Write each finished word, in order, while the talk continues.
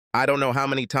I don't know how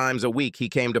many times a week he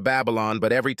came to Babylon,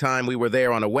 but every time we were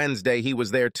there on a Wednesday, he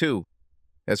was there too.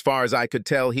 As far as I could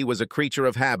tell, he was a creature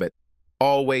of habit,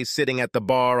 always sitting at the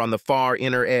bar on the far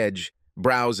inner edge,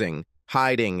 browsing,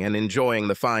 hiding, and enjoying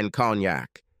the fine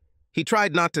cognac. He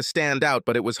tried not to stand out,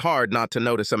 but it was hard not to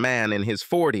notice a man in his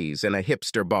 40s in a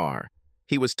hipster bar.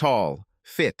 He was tall,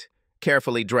 fit,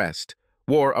 carefully dressed,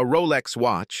 wore a Rolex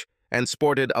watch, and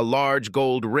sported a large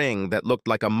gold ring that looked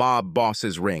like a mob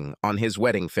boss's ring on his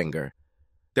wedding finger.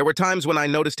 There were times when I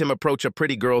noticed him approach a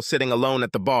pretty girl sitting alone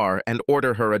at the bar and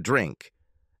order her a drink.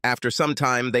 After some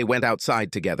time, they went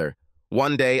outside together.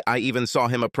 One day, I even saw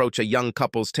him approach a young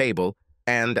couple's table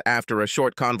and, after a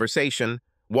short conversation,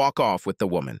 walk off with the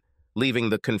woman, leaving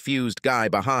the confused guy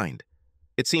behind.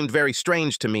 It seemed very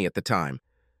strange to me at the time,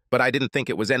 but I didn't think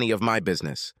it was any of my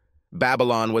business.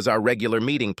 Babylon was our regular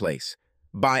meeting place.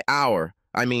 By our,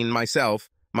 I mean myself,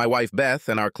 my wife Beth,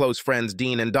 and our close friends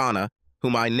Dean and Donna,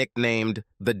 whom I nicknamed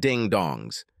the Ding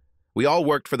Dongs. We all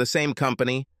worked for the same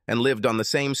company and lived on the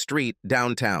same street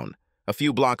downtown, a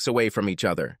few blocks away from each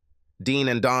other. Dean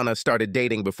and Donna started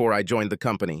dating before I joined the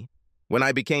company. When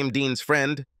I became Dean's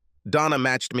friend, Donna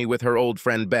matched me with her old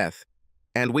friend Beth,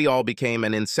 and we all became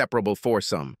an inseparable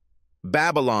foursome.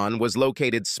 Babylon was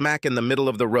located smack in the middle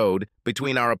of the road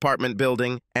between our apartment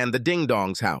building and the Ding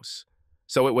Dong's house,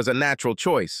 so it was a natural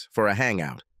choice for a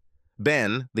hangout.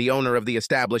 Ben, the owner of the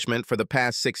establishment for the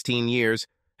past 16 years,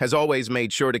 has always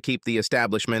made sure to keep the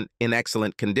establishment in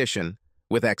excellent condition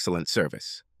with excellent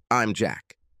service. I'm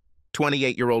Jack,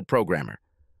 28-year-old programmer.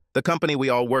 The company we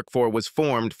all work for was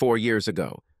formed 4 years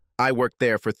ago. I worked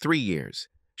there for 3 years.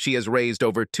 She has raised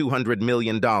over $200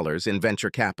 million in venture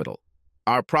capital.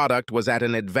 Our product was at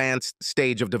an advanced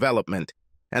stage of development,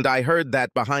 and I heard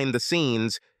that behind the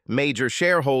scenes, major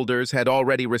shareholders had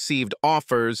already received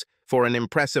offers for an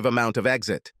impressive amount of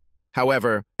exit.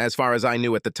 However, as far as I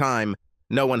knew at the time,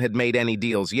 no one had made any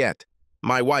deals yet.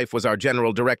 My wife was our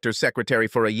general director's secretary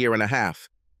for a year and a half.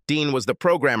 Dean was the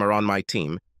programmer on my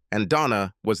team, and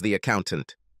Donna was the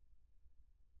accountant.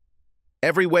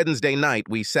 Every Wednesday night,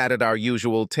 we sat at our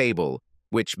usual table,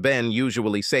 which Ben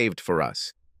usually saved for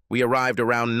us. We arrived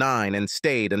around 9 and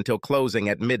stayed until closing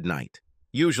at midnight.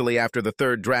 Usually after the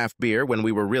third draft beer, when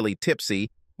we were really tipsy,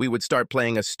 we would start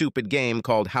playing a stupid game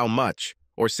called How Much,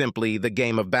 or simply the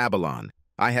Game of Babylon.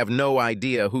 I have no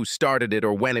idea who started it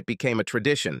or when it became a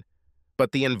tradition.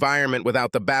 But the environment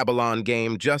without the Babylon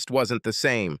game just wasn't the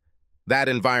same. That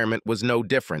environment was no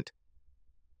different.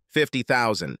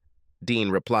 50,000, Dean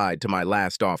replied to my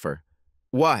last offer.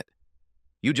 What?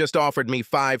 You just offered me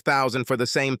 5,000 for the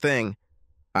same thing.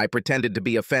 I pretended to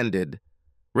be offended.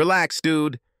 Relax,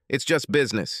 dude. It's just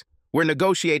business. We're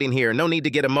negotiating here. No need to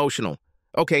get emotional.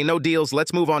 Okay, no deals.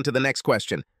 Let's move on to the next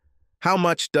question. How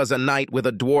much does a night with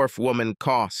a dwarf woman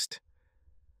cost?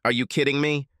 Are you kidding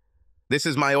me? This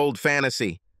is my old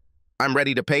fantasy. I'm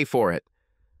ready to pay for it.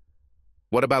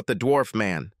 What about the dwarf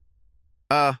man?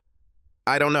 I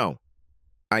don't know,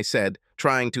 I said,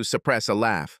 trying to suppress a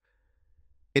laugh.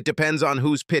 It depends on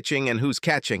who's pitching and who's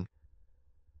catching.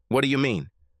 What do you mean?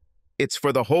 It's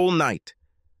for the whole night.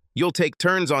 You'll take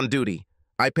turns on duty.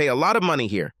 I pay a lot of money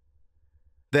here.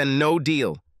 Then no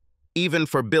deal, even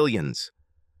for billions.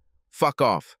 Fuck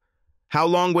off. How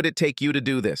long would it take you to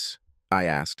do this? I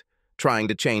asked, trying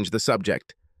to change the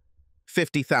subject.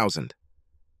 50,000.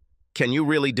 Can you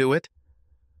really do it?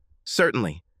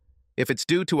 Certainly. If it's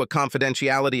due to a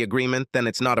confidentiality agreement, then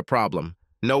it's not a problem.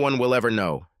 No one will ever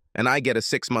know, and I get a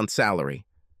 6-month salary.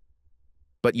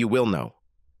 But you will know.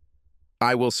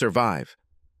 I will survive.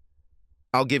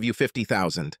 I'll give you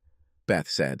 50,000, Beth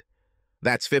said.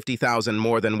 That's 50,000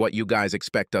 more than what you guys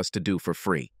expect us to do for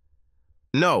free.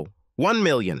 No, 1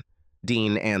 million,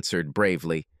 Dean answered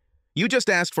bravely. You just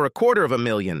asked for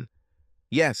 $250,000.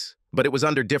 Yes, but it was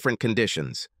under different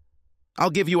conditions. I'll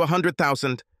give you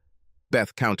 100,000,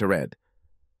 Beth countered.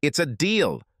 It's a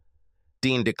deal,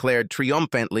 Dean declared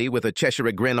triumphantly with a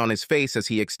Cheshire grin on his face as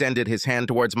he extended his hand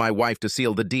towards my wife to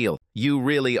seal the deal. You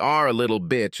really are a little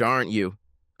bitch, aren't you?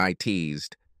 I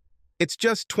teased. It's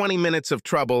just 20 minutes of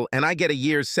trouble, and I get a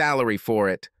year's salary for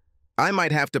it. I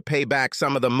might have to pay back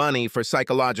some of the money for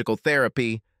psychological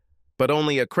therapy, but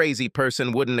only a crazy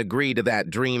person wouldn't agree to that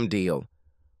dream deal.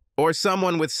 Or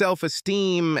someone with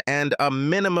self-esteem and a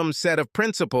minimum set of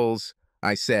principles,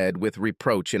 I said with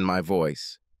reproach in my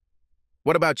voice.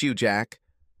 What about you, Jack?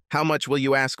 How much will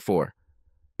you ask for?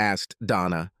 Asked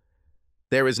Donna.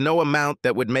 There is no amount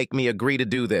that would make me agree to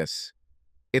do this.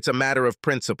 It's a matter of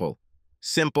principle.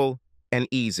 Simple and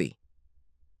easy.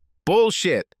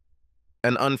 Bullshit!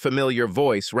 An unfamiliar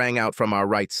voice rang out from our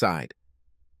right side.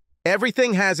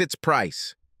 Everything has its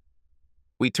price.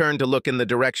 We turned to look in the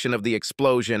direction of the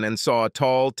explosion and saw a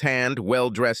tall, tanned,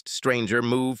 well-dressed stranger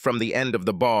move from the end of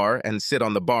the bar and sit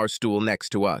on the bar stool next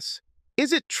to us.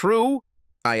 "Is it true?"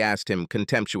 I asked him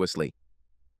contemptuously.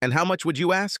 "And how much would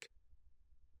you ask?"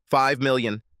 "5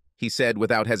 million, he said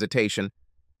without hesitation,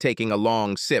 taking a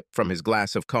long sip from his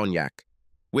glass of cognac.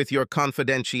 "With your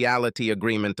confidentiality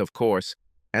agreement, of course,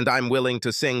 and I'm willing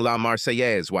to sing La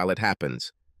Marseillaise while it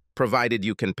happens, provided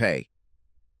you can pay."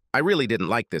 I really didn't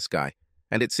like this guy,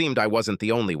 and it seemed I wasn't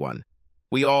the only one.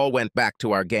 We all went back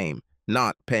to our game,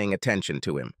 not paying attention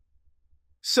to him.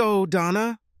 "So,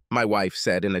 Donna," my wife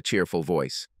said in a cheerful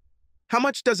voice, "how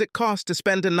much does it cost to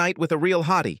spend a night with a real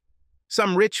hottie?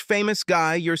 Some rich, famous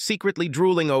guy you're secretly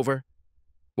drooling over?"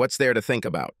 "What's there to think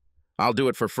about? I'll do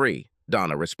it for free,"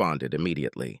 Donna responded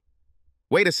immediately.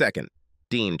 "Wait a second,"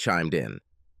 Dean chimed in.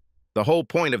 "The whole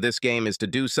point of this game is to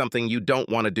do something you don't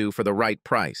want to do for the right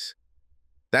price.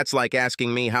 That's like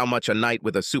asking me how much a night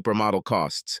with a supermodel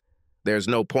costs. There's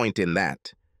no point in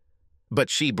that." "But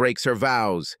she breaks her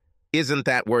vows. Isn't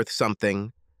that worth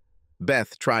something?"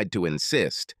 Beth tried to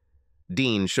insist.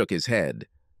 Dean shook his head.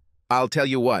 "I'll tell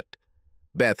you what,"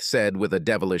 Beth said with a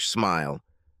devilish smile.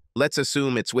 "Let's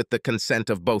assume it's with the consent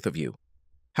of both of you.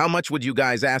 How much would you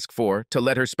guys ask for to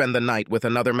let her spend the night with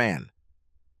another man?"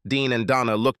 Dean and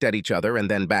Donna looked at each other and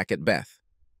then back at Beth.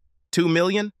 "2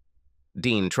 million?"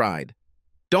 Dean tried.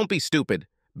 "Don't be stupid,"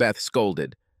 Beth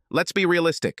scolded. "Let's be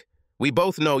realistic. We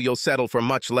both know you'll settle for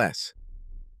much less."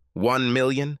 1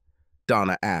 million?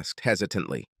 Donna asked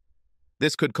hesitantly.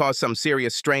 "This could cause some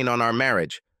serious strain on our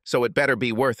marriage, so it better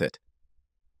be worth it."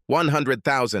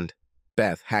 100,000,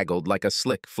 Beth haggled like a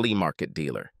slick flea market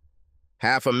dealer.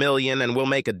 500,000 and we'll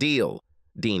make a deal,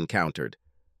 Dean countered.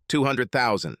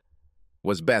 200,000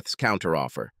 was Beth's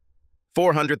counteroffer.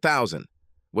 400,000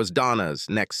 was Donna's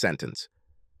next sentence.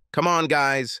 "Come on,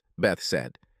 guys," Beth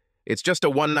said. "It's just a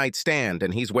one-night stand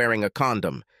and he's wearing a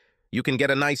condom. You can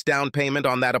get a nice down payment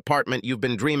on that apartment you've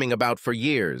been dreaming about for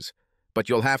years, but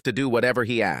you'll have to do whatever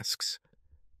he asks."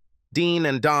 Dean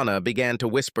and Donna began to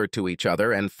whisper to each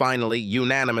other and finally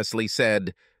unanimously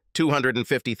said,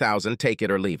 250,000, take it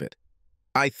or leave it.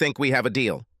 "I think we have a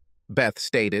deal," Beth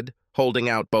stated, holding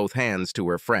out both hands to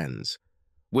her friends.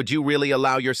 "Would you really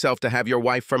allow yourself to have your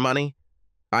wife for money?"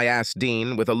 I asked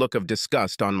Dean with a look of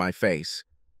disgust on my face.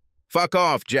 "Fuck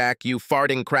off, Jack, you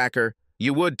farting cracker.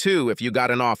 You would too if you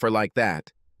got an offer like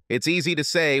that. It's easy to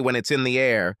say when it's in the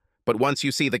air, but once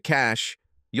you see the cash,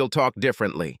 you'll talk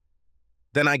differently."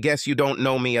 "Then I guess you don't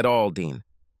know me at all, Dean.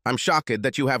 I'm shocked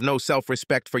that you have no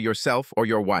self-respect for yourself or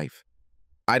your wife.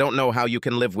 I don't know how you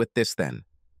can live with this then.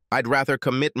 I'd rather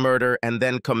commit murder and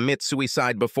then commit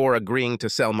suicide before agreeing to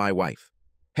sell my wife.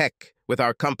 Heck, with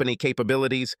our company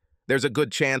capabilities, there's a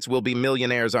good chance we'll be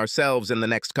millionaires ourselves in the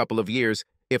next couple of years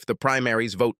if the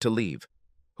primaries vote to leave.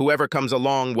 Whoever comes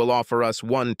along will offer us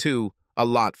a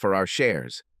lot for our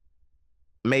shares."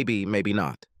 "Maybe, maybe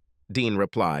not," Dean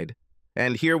replied.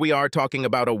 "And here we are talking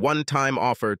about a one-time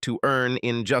offer to earn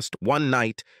in just one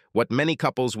night what many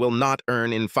couples will not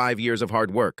earn in 5 years of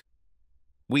hard work.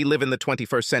 We live in the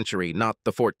 21st century, not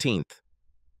the 14th.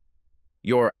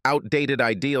 Your outdated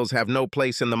ideals have no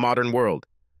place in the modern world.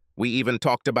 We even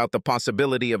talked about the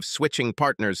possibility of switching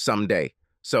partners someday,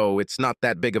 so it's not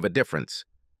that big of a difference.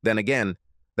 Then again,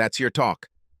 that's your talk.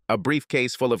 A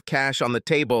briefcase full of cash on the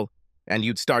table, and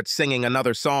you'd start singing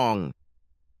another song.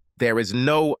 There is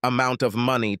no amount of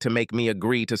money to make me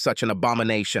agree to such an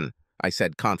abomination," I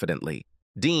said confidently.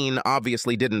 Dean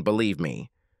obviously didn't believe me.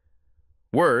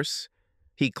 Worse,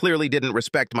 he clearly didn't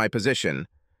respect my position,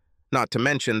 not to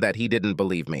mention that he didn't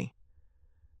believe me.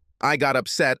 I got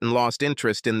upset and lost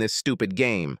interest in this stupid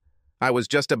game. I was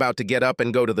just about to get up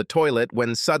and go to the toilet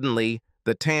when suddenly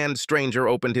the tanned stranger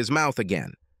opened his mouth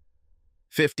again.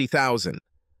 50,000.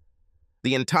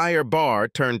 The entire bar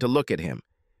turned to look at him.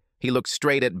 He looked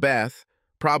straight at Beth,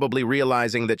 probably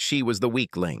realizing that she was the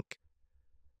weak link.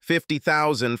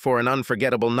 50,000 for an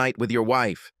unforgettable night with your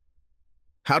wife.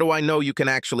 "How do I know you can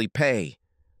actually pay?"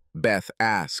 Beth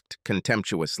asked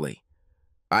contemptuously.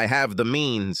 "I have the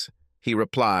means," he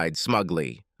replied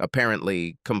smugly,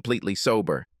 apparently completely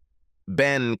sober.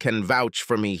 "Ben can vouch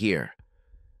for me here.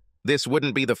 This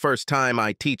wouldn't be the first time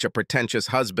I teach a pretentious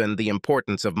husband the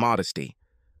importance of modesty."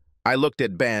 I looked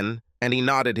at Ben, and he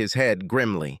nodded his head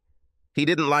grimly. He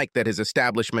didn't like that his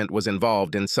establishment was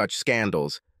involved in such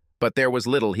scandals, but there was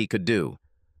little he could do.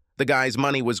 The guy's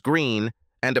money was green,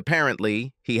 and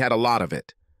apparently he had a lot of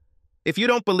it. "If you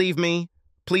don't believe me,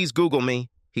 please Google me,"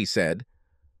 he said.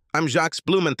 "I'm Jacques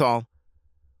Blumenthal."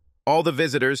 All the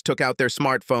visitors took out their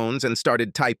smartphones and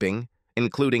started typing,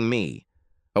 including me.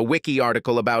 A wiki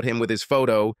article about him with his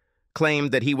photo,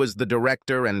 claimed that he was the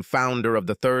director and founder of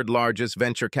the third largest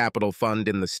venture capital fund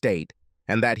in the state,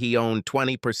 and that he owned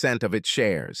 20% of its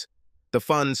shares. The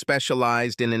fund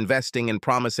specialized in investing in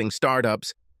promising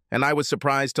startups, and I was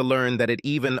surprised to learn that it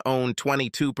even owned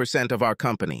 22% of our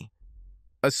company.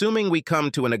 "Assuming we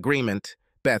come to an agreement,"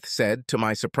 Beth said, to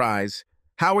my surprise,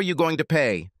 "how are you going to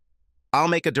pay?" "I'll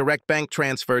make a direct bank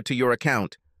transfer to your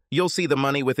account. You'll see the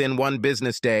money within 1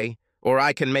 business day, or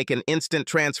I can make an instant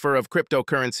transfer of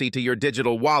cryptocurrency to your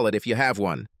digital wallet if you have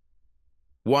one."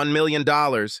 $1 million,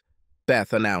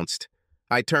 Beth announced.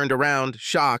 I turned around,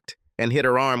 shocked, and hit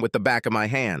her arm with the back of my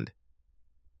hand.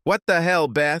 "What the hell,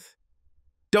 Beth?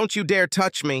 Don't you dare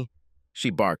touch me," she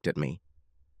barked at me.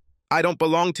 "I don't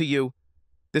belong to you.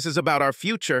 This is about our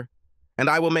future, and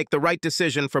I will make the right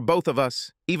decision for both of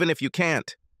us, even if you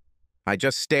can't." I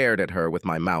just stared at her with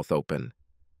my mouth open.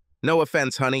 "No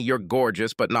offense, honey, you're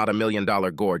gorgeous, but not $1 million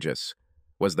gorgeous,"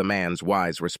 was the man's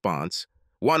wise response.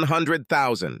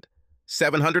 100,000.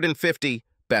 750,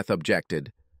 Beth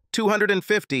objected.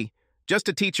 250, just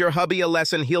to teach your hubby a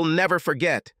lesson he'll never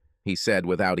forget, he said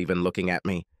without even looking at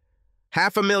me.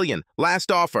 500,000,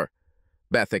 last offer,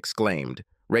 Beth exclaimed,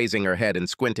 raising her head and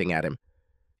squinting at him.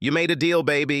 "You made a deal,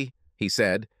 baby," he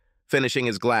said, finishing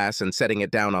his glass and setting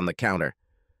it down on the counter.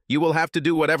 "You will have to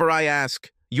do whatever I ask.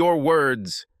 Your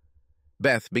words."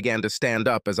 Beth began to stand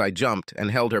up as I jumped and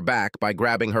held her back by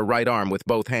grabbing her right arm with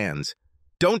both hands.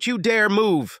 "Don't you dare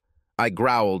move," I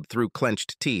growled through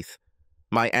clenched teeth.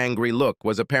 My angry look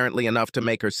was apparently enough to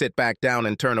make her sit back down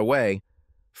and turn away,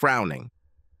 frowning.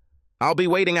 "I'll be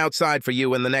waiting outside for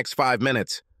you in the next 5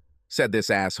 minutes, said this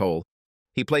asshole.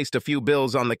 He placed a few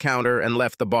bills on the counter and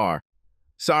left the bar.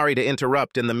 Sorry to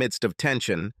interrupt in the midst of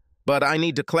tension, but I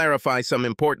need to clarify some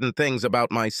important things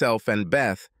about myself and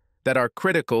Beth that are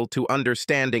critical to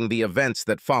understanding the events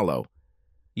that follow.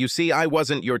 You see, I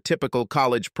wasn't your typical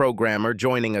college programmer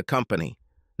joining a company.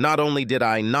 Not only did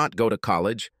I not go to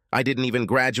college, I didn't even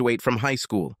graduate from high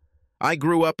school. I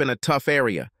grew up in a tough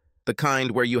area, the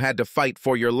kind where you had to fight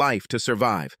for your life to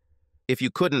survive. If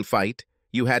you couldn't fight,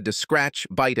 you had to scratch,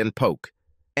 bite, and poke.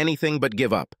 Anything but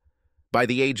give up. By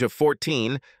the age of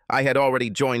 14, I had already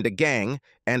joined a gang,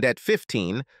 and at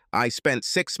 15, I spent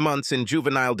 6 months in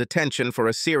juvenile detention for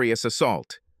a serious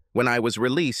assault. When I was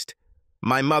released,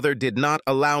 my mother did not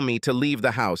allow me to leave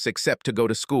the house except to go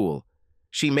to school.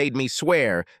 She made me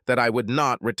swear that I would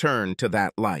not return to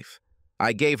that life.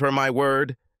 I gave her my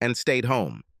word and stayed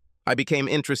home. I became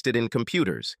interested in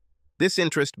computers. This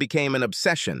interest became an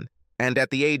obsession, and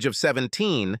at the age of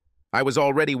 17, I was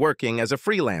already working as a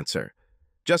freelancer.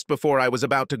 Just before I was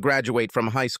about to graduate from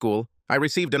high school, I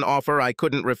received an offer I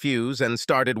couldn't refuse and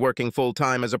started working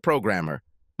full-time as a programmer.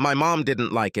 My mom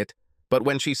didn't like it, but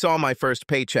when she saw my first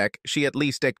paycheck, she at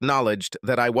least acknowledged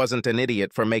that I wasn't an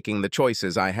idiot for making the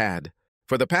choices I had.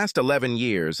 For the past 11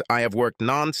 years, I have worked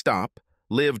non-stop,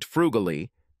 lived frugally,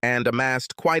 and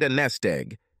amassed quite a nest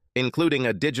egg, including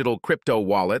a digital crypto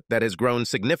wallet that has grown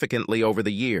significantly over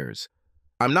the years.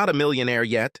 I'm not a millionaire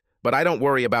yet, but I don't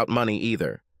worry about money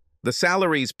either. The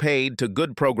salaries paid to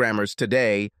good programmers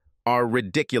today are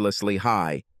ridiculously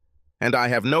high, and I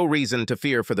have no reason to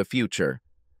fear for the future.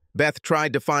 Beth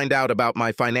tried to find out about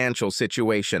my financial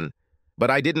situation,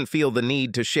 but I didn't feel the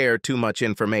need to share too much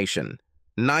information.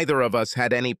 Neither of us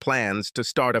had any plans to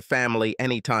start a family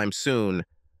anytime soon,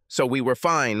 so we were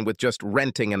fine with just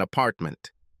renting an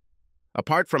apartment.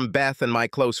 Apart from Beth and my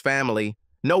close family,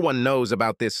 no one knows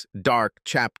about this dark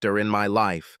chapter in my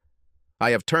life.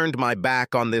 I have turned my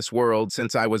back on this world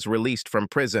since I was released from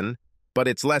prison, but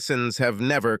its lessons have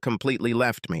never completely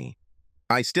left me.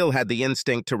 I still had the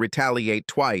instinct to retaliate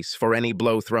twice for any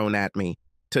blow thrown at me,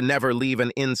 to never leave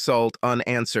an insult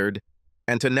unanswered,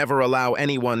 and to never allow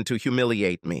anyone to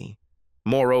humiliate me.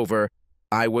 Moreover,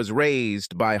 I was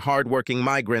raised by hardworking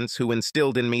migrants who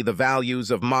instilled in me the values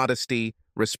of modesty,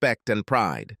 respect, and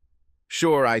pride.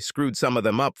 Sure, I screwed some of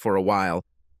them up for a while,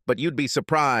 but you'd be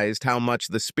surprised how much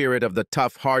the spirit of the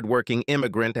tough, hardworking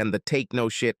immigrant and the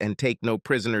take-no-shit and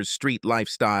take-no-prisoners street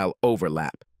lifestyle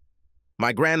overlap.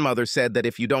 My grandmother said that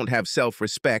if you don't have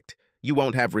self-respect, you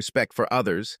won't have respect for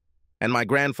others, and my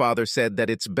grandfather said that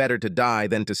it's better to die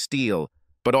than to steal,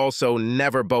 but also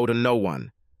never bow to no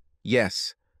one.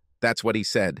 Yes, that's what he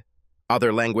said.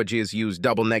 Other languages use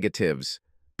double negatives.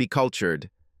 Be cultured.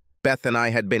 Beth and I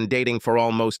had been dating for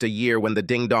almost a year when the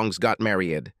ding-dongs got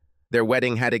married. Their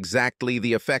wedding had exactly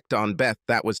the effect on Beth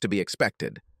that was to be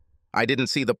expected. I didn't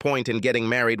see the point in getting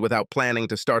married without planning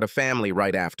to start a family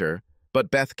right after,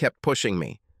 but Beth kept pushing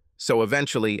me, so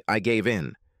eventually I gave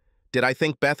in. Did I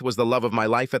think Beth was the love of my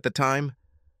life at the time?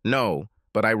 No,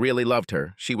 but I really loved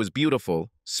her. She was beautiful,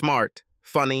 smart,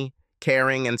 funny,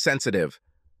 caring, and sensitive.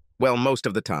 Well, most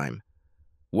of the time.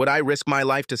 Would I risk my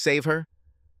life to save her?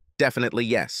 Definitely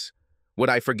yes. Would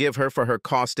I forgive her for her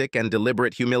caustic and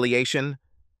deliberate humiliation?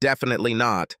 Definitely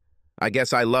not. I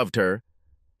guess I loved her,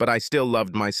 but I still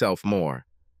loved myself more.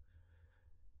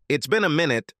 It's been a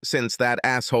minute since that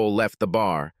asshole left the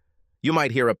bar. You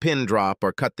might hear a pin drop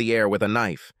or cut the air with a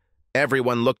knife.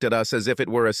 Everyone looked at us as if it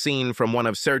were a scene from one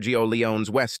of Sergio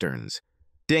Leone's westerns.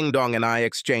 Ding Dong and I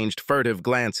exchanged furtive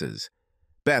glances.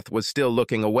 Beth was still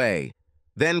looking away.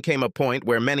 Then came a point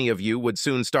where many of you would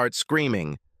soon start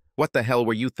screaming. What the hell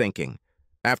were you thinking?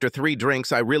 After 3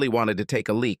 drinks, I really wanted to take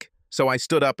a leak, so I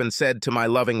stood up and said to my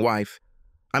loving wife,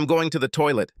 "I'm going to the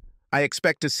toilet. I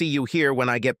expect to see you here when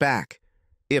I get back.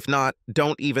 If not,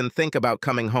 don't even think about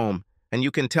coming home, and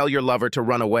you can tell your lover to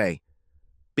run away,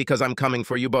 because I'm coming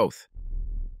for you both."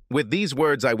 With these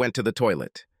words, I went to the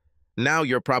toilet. Now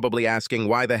you're probably asking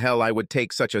why the hell I would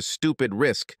take such a stupid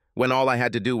risk when all I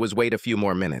had to do was wait a few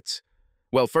more minutes.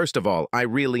 Well, first of all, I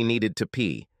really needed to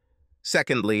pee.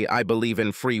 Secondly, I believe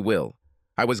in free will.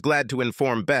 I was glad to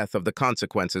inform Beth of the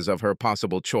consequences of her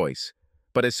possible choice.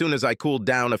 But as soon as I cooled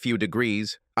down a few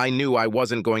degrees, I knew I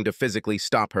wasn't going to physically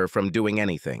stop her from doing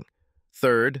anything.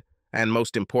 Third, and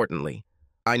most importantly,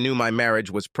 I knew my marriage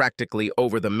was practically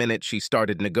over the minute she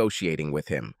started negotiating with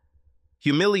him.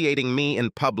 Humiliating me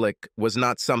in public was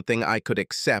not something I could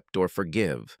accept or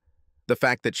forgive. The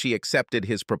fact that she accepted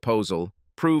his proposal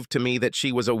proved to me that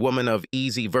she was a woman of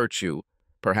easy virtue,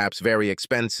 perhaps very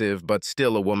expensive, but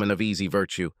still a woman of easy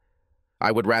virtue.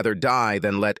 I would rather die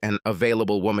than let an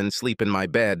available woman sleep in my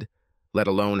bed, let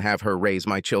alone have her raise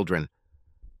my children.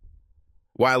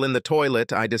 While in the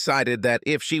toilet, I decided that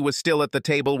if she was still at the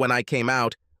table when I came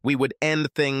out, we would end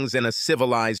things in a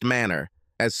civilized manner.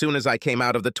 As soon as I came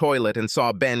out of the toilet and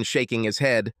saw Ben shaking his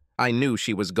head, I knew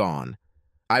she was gone.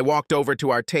 I walked over to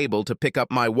our table to pick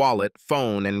up my wallet,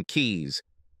 phone, and keys.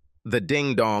 The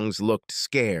ding-dongs looked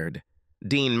scared.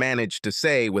 Dean managed to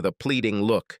say with a pleading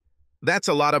look, "That's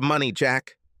a lot of money,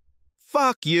 Jack."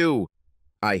 "Fuck you,"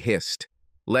 I hissed,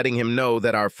 letting him know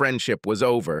that our friendship was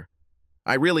over.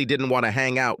 I really didn't want to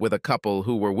hang out with a couple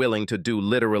who were willing to do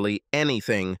literally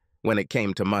anything when it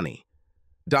came to money.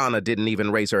 Donna didn't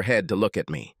even raise her head to look at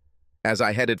me. As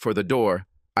I headed for the door,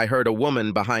 I heard a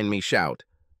woman behind me shout,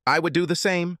 "I would do the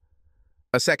same."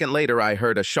 A second later, I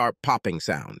heard a sharp popping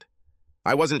sound.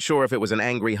 I wasn't sure if it was an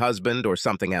angry husband or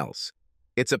something else.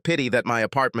 It's a pity that my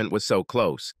apartment was so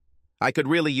close. I could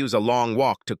really use a long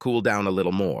walk to cool down a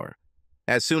little more.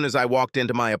 As soon as I walked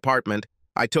into my apartment,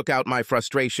 I took out my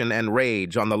frustration and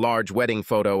rage on the large wedding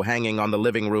photo hanging on the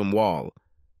living room wall.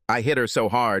 I hit her so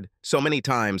hard, so many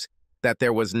times, that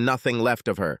there was nothing left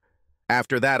of her.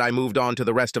 After that, I moved on to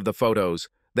the rest of the photos,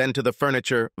 then to the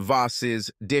furniture,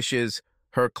 vases, dishes,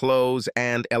 her clothes,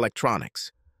 and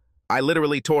electronics. I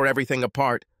literally tore everything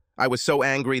apart. I was so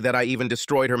angry that I even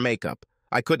destroyed her makeup.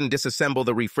 I couldn't disassemble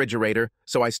the refrigerator,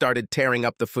 so I started tearing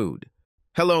up the food.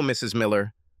 "Hello, Mrs.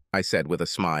 Miller," I said with a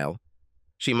smile.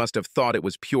 She must have thought it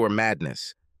was pure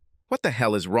madness. "What the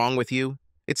hell is wrong with you?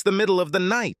 It's the middle of the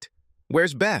night.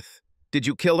 Where's Beth? Did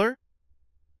you kill her?"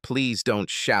 "Please don't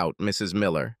shout, Mrs.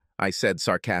 Miller," I said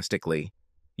sarcastically.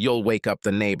 "You'll wake up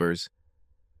the neighbors."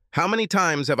 "How many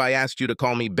times have I asked you to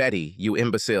call me Betty, you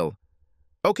imbecile?"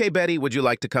 "Okay, Betty, would you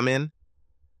like to come in?"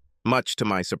 Much to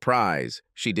my surprise,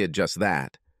 she did just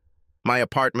that. My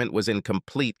apartment was in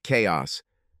complete chaos.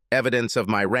 Evidence of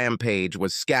my rampage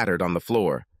was scattered on the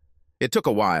floor. It took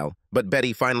a while, but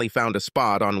Betty finally found a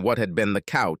spot on what had been the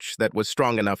couch that was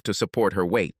strong enough to support her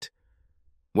weight.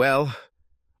 "Well,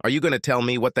 are you going to tell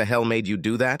me what the hell made you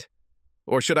do that?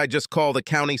 Or should I just call the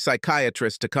county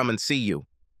psychiatrist to come and see you?"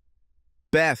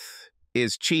 "Beth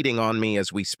is cheating on me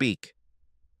as we speak."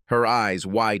 Her eyes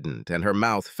widened and her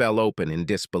mouth fell open in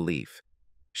disbelief.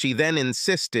 She then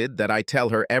insisted that I tell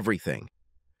her everything.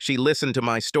 She listened to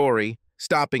my story,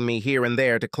 stopping me here and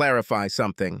there to clarify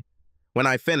something. When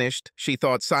I finished, she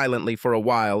thought silently for a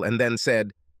while and then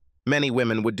said, "Many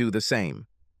women would do the same."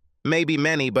 "Maybe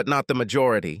many, but not the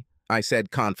majority," I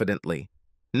said confidently.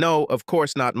 "No, of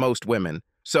course not most women.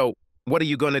 So, what are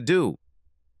you going to do?"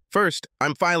 "First,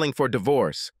 I'm filing for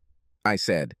divorce," I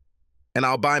said. "And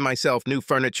I'll buy myself new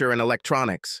furniture and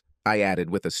electronics," I added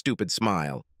with a stupid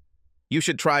smile. "You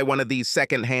should try one of these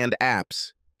second-hand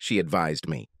apps," she advised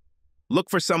me. "Look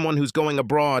for someone who's going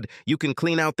abroad. You can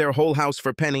clean out their whole house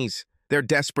for pennies. They're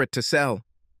desperate to sell."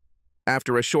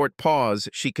 After a short pause,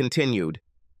 she continued,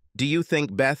 "Do you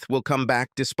think Beth will come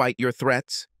back despite your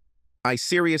threats? I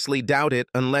seriously doubt it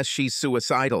unless she's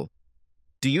suicidal.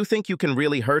 Do you think you can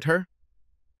really hurt her?"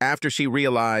 After she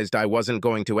realized I wasn't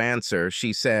going to answer,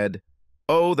 she said,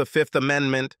 Oh, the Fifth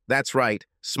Amendment. That's right.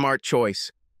 Smart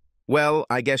choice. Well,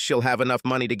 I guess she'll have enough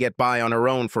money to get by on her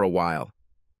own for a while.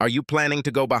 Are you planning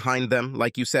to go behind them,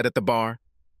 like you said at the bar?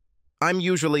 I'm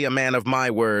usually a man of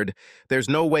my word. There's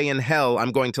no way in hell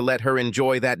I'm going to let her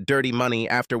enjoy that dirty money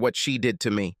after what she did to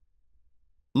me.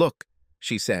 Look,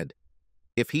 she said,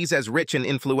 if he's as rich and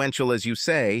influential as you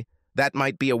say, that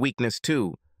might be a weakness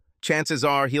too. Chances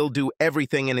are he'll do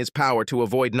everything in his power to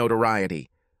avoid notoriety.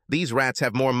 These rats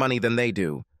have more money than they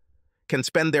do. Can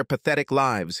spend their pathetic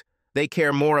lives. They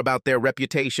care more about their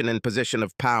reputation and position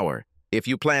of power. If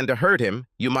you plan to hurt him,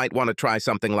 you might want to try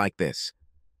something like this.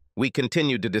 We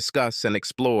continued to discuss and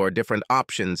explore different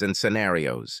options and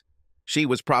scenarios. She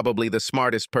was probably the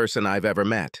smartest person I've ever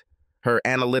met. Her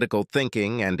analytical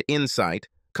thinking and insight,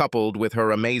 coupled with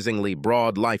her amazingly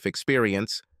broad life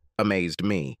experience, amazed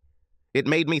me. It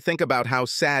made me think about how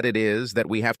sad it is that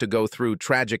we have to go through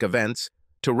tragic events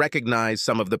to recognize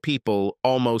some of the people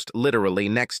almost literally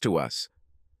next to us.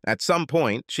 At some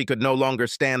point, she could no longer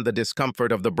stand the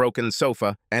discomfort of the broken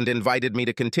sofa and invited me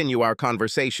to continue our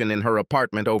conversation in her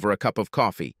apartment over a cup of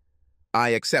coffee. I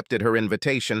accepted her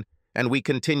invitation, and we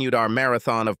continued our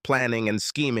marathon of planning and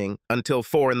scheming until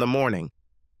 4 in the morning.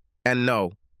 And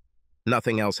no,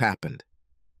 nothing else happened.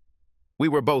 We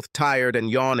were both tired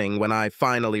and yawning when I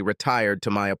finally retired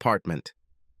to my apartment.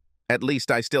 At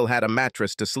least I still had a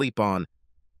mattress to sleep on.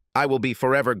 I will be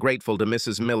forever grateful to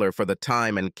Mrs. Miller for the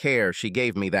time and care she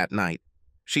gave me that night.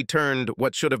 She turned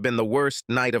what should have been the worst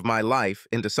night of my life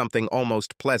into something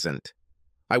almost pleasant.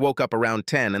 I woke up around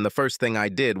 10, and the first thing I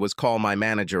did was call my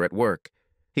manager at work.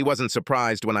 He wasn't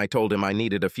surprised when I told him I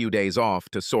needed a few days off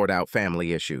to sort out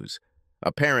family issues.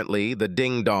 Apparently, the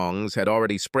ding-dongs had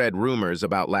already spread rumors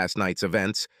about last night's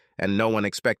events, and no one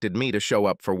expected me to show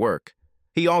up for work.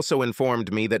 He also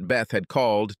informed me that Beth had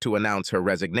called to announce her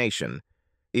resignation,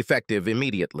 effective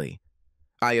immediately.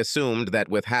 I assumed that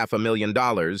with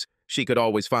 $500,000, she could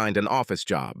always find an office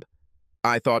job.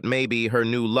 I thought maybe her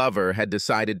new lover had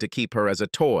decided to keep her as a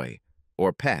toy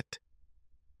or pet.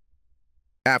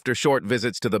 After short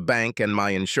visits to the bank and my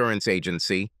insurance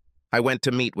agency, I went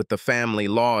to meet with the family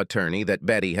law attorney that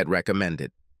Betty had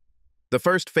recommended. The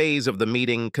first phase of the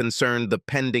meeting concerned the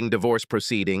pending divorce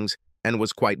proceedings and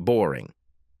was quite boring.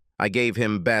 I gave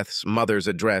him Beth's mother's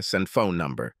address and phone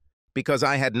number, because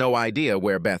I had no idea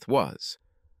where Beth was.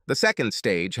 The second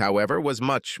stage, however, was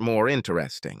much more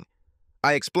interesting.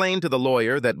 I explained to the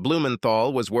lawyer that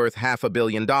Blumenthal was worth $500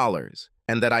 million,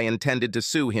 and that I intended to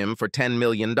sue him for $10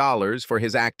 million for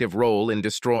his active role in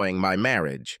destroying my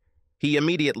marriage. He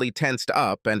immediately tensed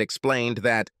up and explained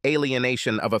that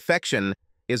alienation of affection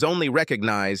is only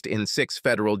recognized in 6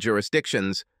 federal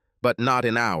jurisdictions, but not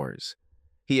in ours.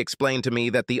 He explained to me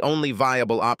that the only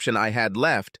viable option I had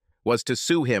left was to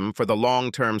sue him for the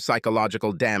long-term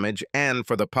psychological damage and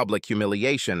for the public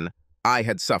humiliation I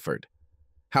had suffered.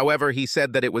 However, he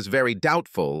said that it was very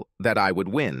doubtful that I would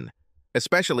win,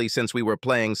 especially since we were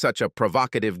playing such a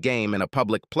provocative game in a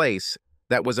public place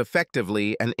that was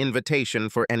effectively an invitation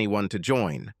for anyone to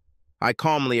join. I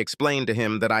calmly explained to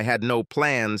him that I had no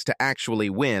plans to actually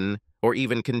win or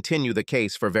even continue the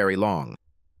case for very long.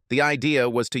 The idea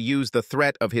was to use the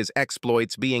threat of his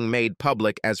exploits being made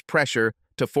public as pressure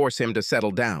to force him to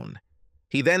settle down.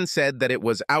 He then said that it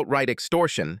was outright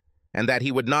extortion and that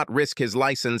he would not risk his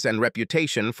license and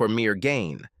reputation for mere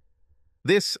gain.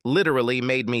 This literally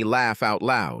made me laugh out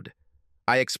loud.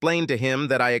 I explained to him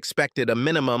that I expected a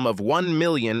minimum of $1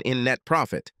 million in net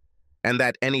profit, and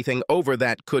that anything over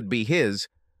that could be his,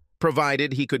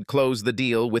 provided he could close the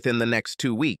deal within the next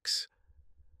 2 weeks.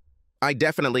 I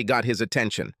definitely got his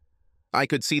attention. I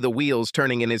could see the wheels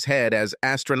turning in his head as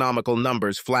astronomical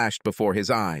numbers flashed before his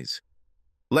eyes.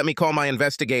 "Let me call my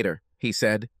investigator," he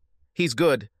said. "He's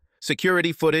good.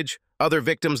 Security footage, other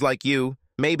victims like you,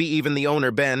 maybe even the owner,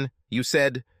 Ben, you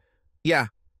said. Yeah,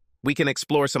 we can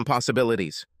explore some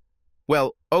possibilities."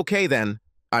 "Well, okay then,"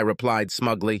 I replied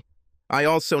smugly. "I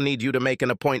also need you to make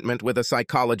an appointment with a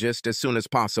psychologist as soon as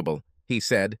possible," he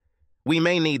said. "We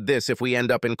may need this if we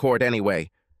end up in court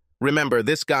anyway. Remember,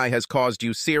 this guy has caused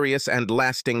you serious and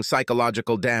lasting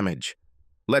psychological damage.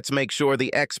 Let's make sure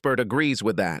the expert agrees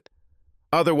with that.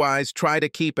 Otherwise, try to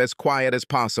keep as quiet as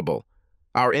possible.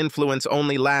 Our influence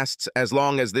only lasts as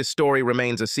long as this story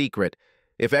remains a secret.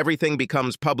 If everything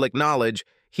becomes public knowledge,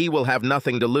 he will have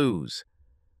nothing to lose."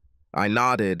 I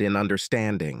nodded in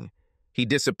understanding. He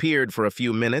disappeared for a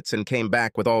few minutes and came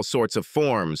back with all sorts of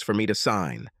forms for me to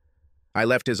sign. I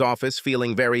left his office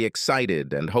feeling very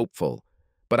excited and hopeful,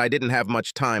 but I didn't have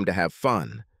much time to have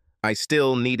fun. I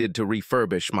still needed to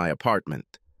refurbish my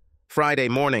apartment. Friday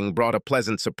morning brought a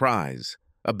pleasant surprise.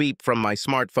 A beep from my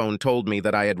smartphone told me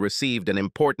that I had received an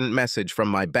important message from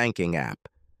my banking app.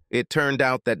 It turned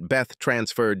out that Beth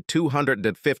transferred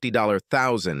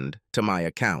 $250,000 to my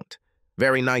account.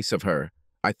 Very nice of her,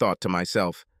 I thought to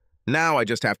myself. Now I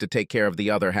just have to take care of the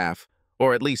other half,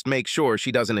 or at least make sure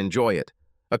she doesn't enjoy it.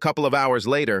 A couple of hours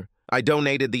later, I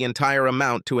donated the entire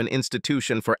amount to an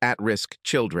institution for at-risk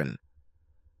children.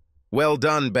 Well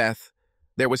done, Beth.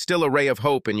 There was still a ray of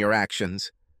hope in your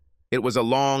actions. It was a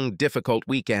long, difficult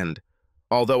weekend.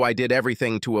 Although I did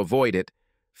everything to avoid it,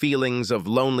 feelings of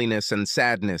loneliness and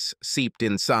sadness seeped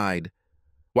inside.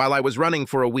 While I was running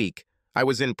for a week, I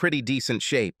was in pretty decent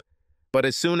shape. But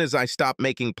as soon as I stopped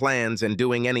making plans and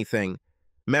doing anything,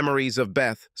 memories of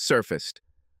Beth surfaced.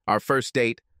 Our first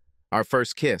date, our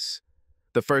first kiss,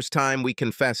 the first time we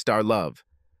confessed our love,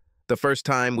 the first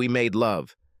time we made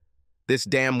love. This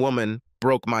damn woman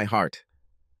broke my heart.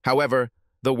 However,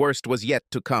 the worst was yet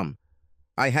to come.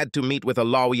 I had to meet with a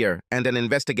lawyer and an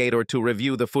investigator to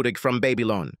review the footage from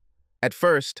Babylon. At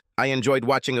first, I enjoyed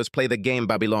watching us play the game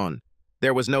Babylon.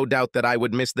 There was no doubt that I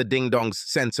would miss the ding-dong's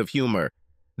sense of humor.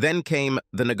 Then came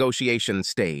the negotiation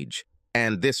stage,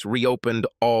 and this reopened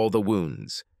all the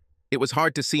wounds. It was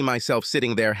hard to see myself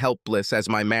sitting there helpless as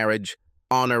my marriage,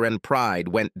 honor, and pride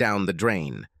went down the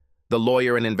drain. The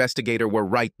lawyer and investigator were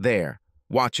right there,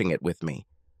 watching it with me.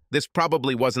 This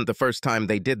probably wasn't the first time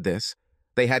they did this.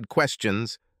 They had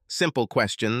questions, simple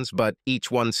questions, but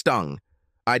each one stung.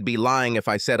 I'd be lying if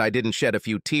I said I didn't shed a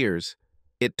few tears.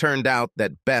 It turned out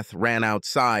that Beth ran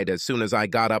outside as soon as I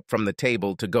got up from the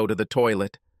table to go to the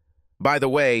toilet. By the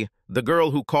way, the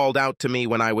girl who called out to me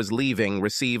when I was leaving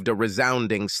received a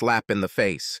resounding slap in the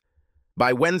face.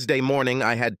 By Wednesday morning,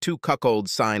 I had 2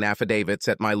 cuckolds sign affidavits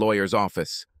at my lawyer's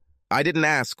office. I didn't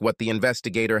ask what the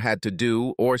investigator had to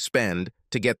do or spend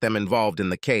to get them involved in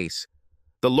the case.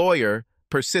 The lawyer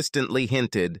persistently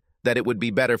hinted that it would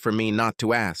be better for me not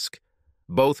to ask.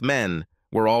 Both men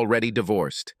were already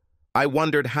divorced. I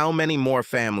wondered how many more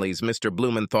families Mr.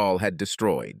 Blumenthal had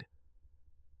destroyed.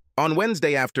 On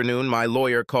Wednesday afternoon, my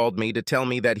lawyer called me to tell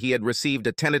me that he had received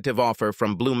a tentative offer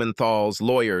from Blumenthal's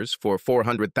lawyers for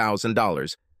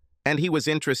 $400,000, and he was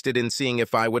interested in seeing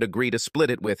if I would agree to split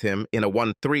it with him in a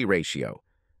 1:3 ratio.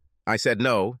 I said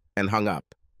no and hung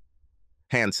up.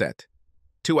 Handset.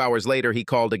 2 hours later, he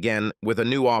called again with a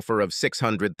new offer of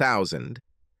 $600,000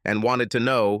 and wanted to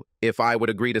know if I would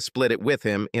agree to split it with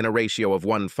him in a ratio of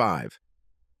 1:5.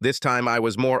 This time I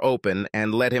was more open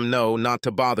and let him know not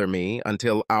to bother me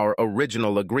until our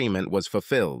original agreement was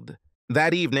fulfilled.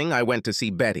 That evening, I went to see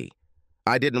Betty.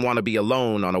 I didn't want to be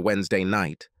alone on a Wednesday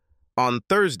night. On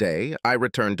Thursday, I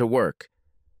returned to work.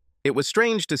 It was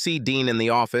strange to see Dean in the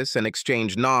office and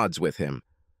exchange nods with him.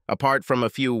 Apart from a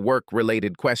few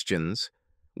work-related questions,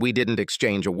 we didn't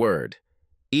exchange a word.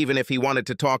 Even if he wanted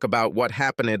to talk about what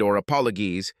happened or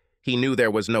apologies, he knew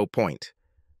there was no point.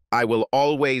 I will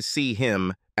always see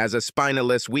him as a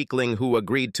spineless weakling who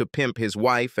agreed to pimp his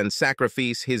wife and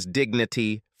sacrifice his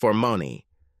dignity for money.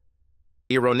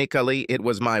 Ironically, it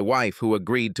was my wife who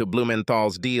agreed to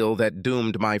Blumenthal's deal that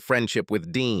doomed my friendship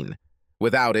with Dean.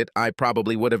 Without it, I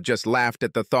probably would have just laughed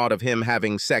at the thought of him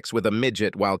having sex with a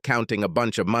midget while counting a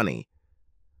bunch of money.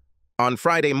 On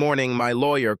Friday morning, my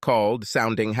lawyer called,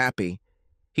 sounding happy.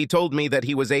 He told me that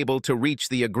he was able to reach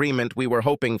the agreement we were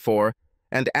hoping for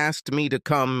and asked me to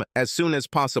come as soon as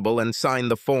possible and sign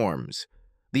the forms.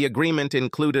 The agreement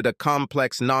included a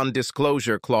complex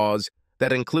non-disclosure clause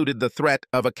that included the threat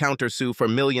of a countersue for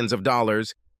millions of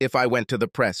dollars if I went to the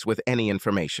press with any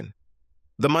information.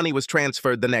 The money was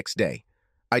transferred the next day.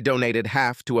 I donated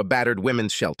half to a battered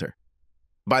women's shelter.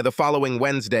 By the following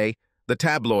Wednesday, the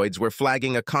tabloids were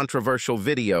flagging a controversial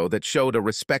video that showed a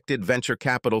respected venture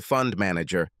capital fund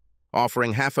manager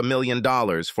offering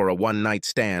 $500,000 for a one-night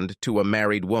stand to a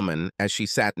married woman as she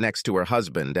sat next to her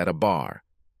husband at a bar.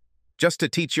 "Just to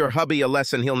teach your hubby a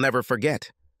lesson he'll never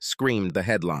forget," screamed the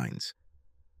headlines.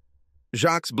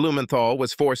 Jacques Blumenthal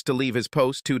was forced to leave his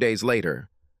post 2 days later.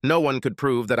 No one could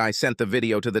prove that I sent the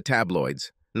video to the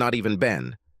tabloids, not even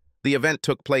Ben. The event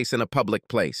took place in a public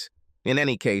place. In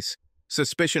any case,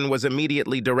 suspicion was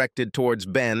immediately directed towards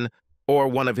Ben or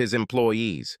one of his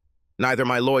employees. Neither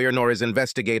my lawyer nor his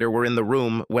investigator were in the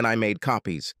room when I made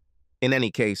copies. In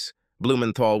any case,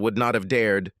 Blumenthal would not have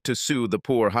dared to sue the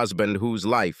poor husband whose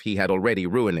life he had already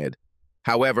ruined.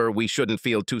 However, we shouldn't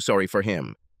feel too sorry for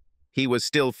him. He was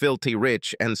still filthy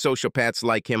rich, and sociopaths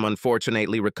like him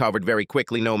unfortunately recovered very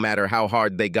quickly no matter how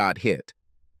hard they got hit.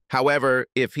 However,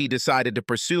 if he decided to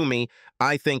pursue me,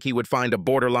 I think he would find a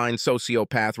borderline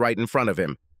sociopath right in front of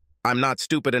him. I'm not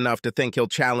stupid enough to think he'll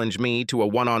challenge me to a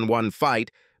one-on-one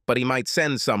fight, but he might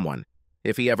send someone.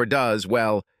 If he ever does,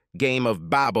 well, game of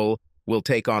Babel will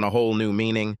take on a whole new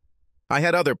meaning. I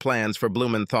had other plans for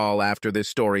Blumenthal after this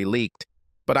story leaked,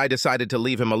 but I decided to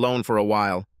leave him alone for a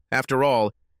while. After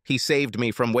all, he saved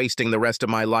me from wasting the rest of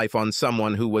my life on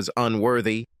someone who was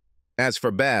unworthy. As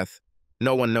for Beth,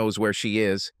 no one knows where she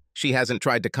is. She hasn't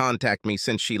tried to contact me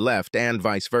since she left, and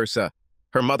vice versa.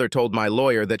 Her mother told my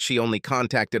lawyer that she only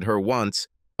contacted her once,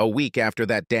 a week after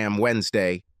that damn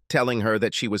Wednesday, telling her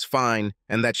that she was fine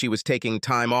and that she was taking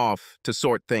time off to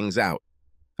sort things out.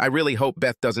 I really hope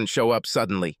Beth doesn't show up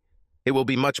suddenly. It will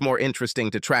be much more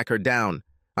interesting to track her down.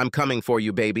 I'm coming for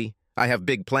you, baby. I have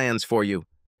big plans for you.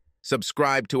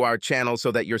 Subscribe to our channel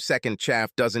so that your second chaff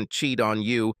doesn't cheat on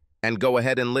you, and go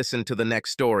ahead and listen to the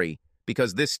next story,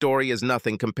 because this story is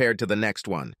nothing compared to the next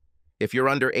one. If you're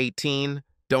under 18,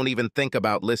 don't even think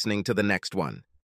about listening to the next one.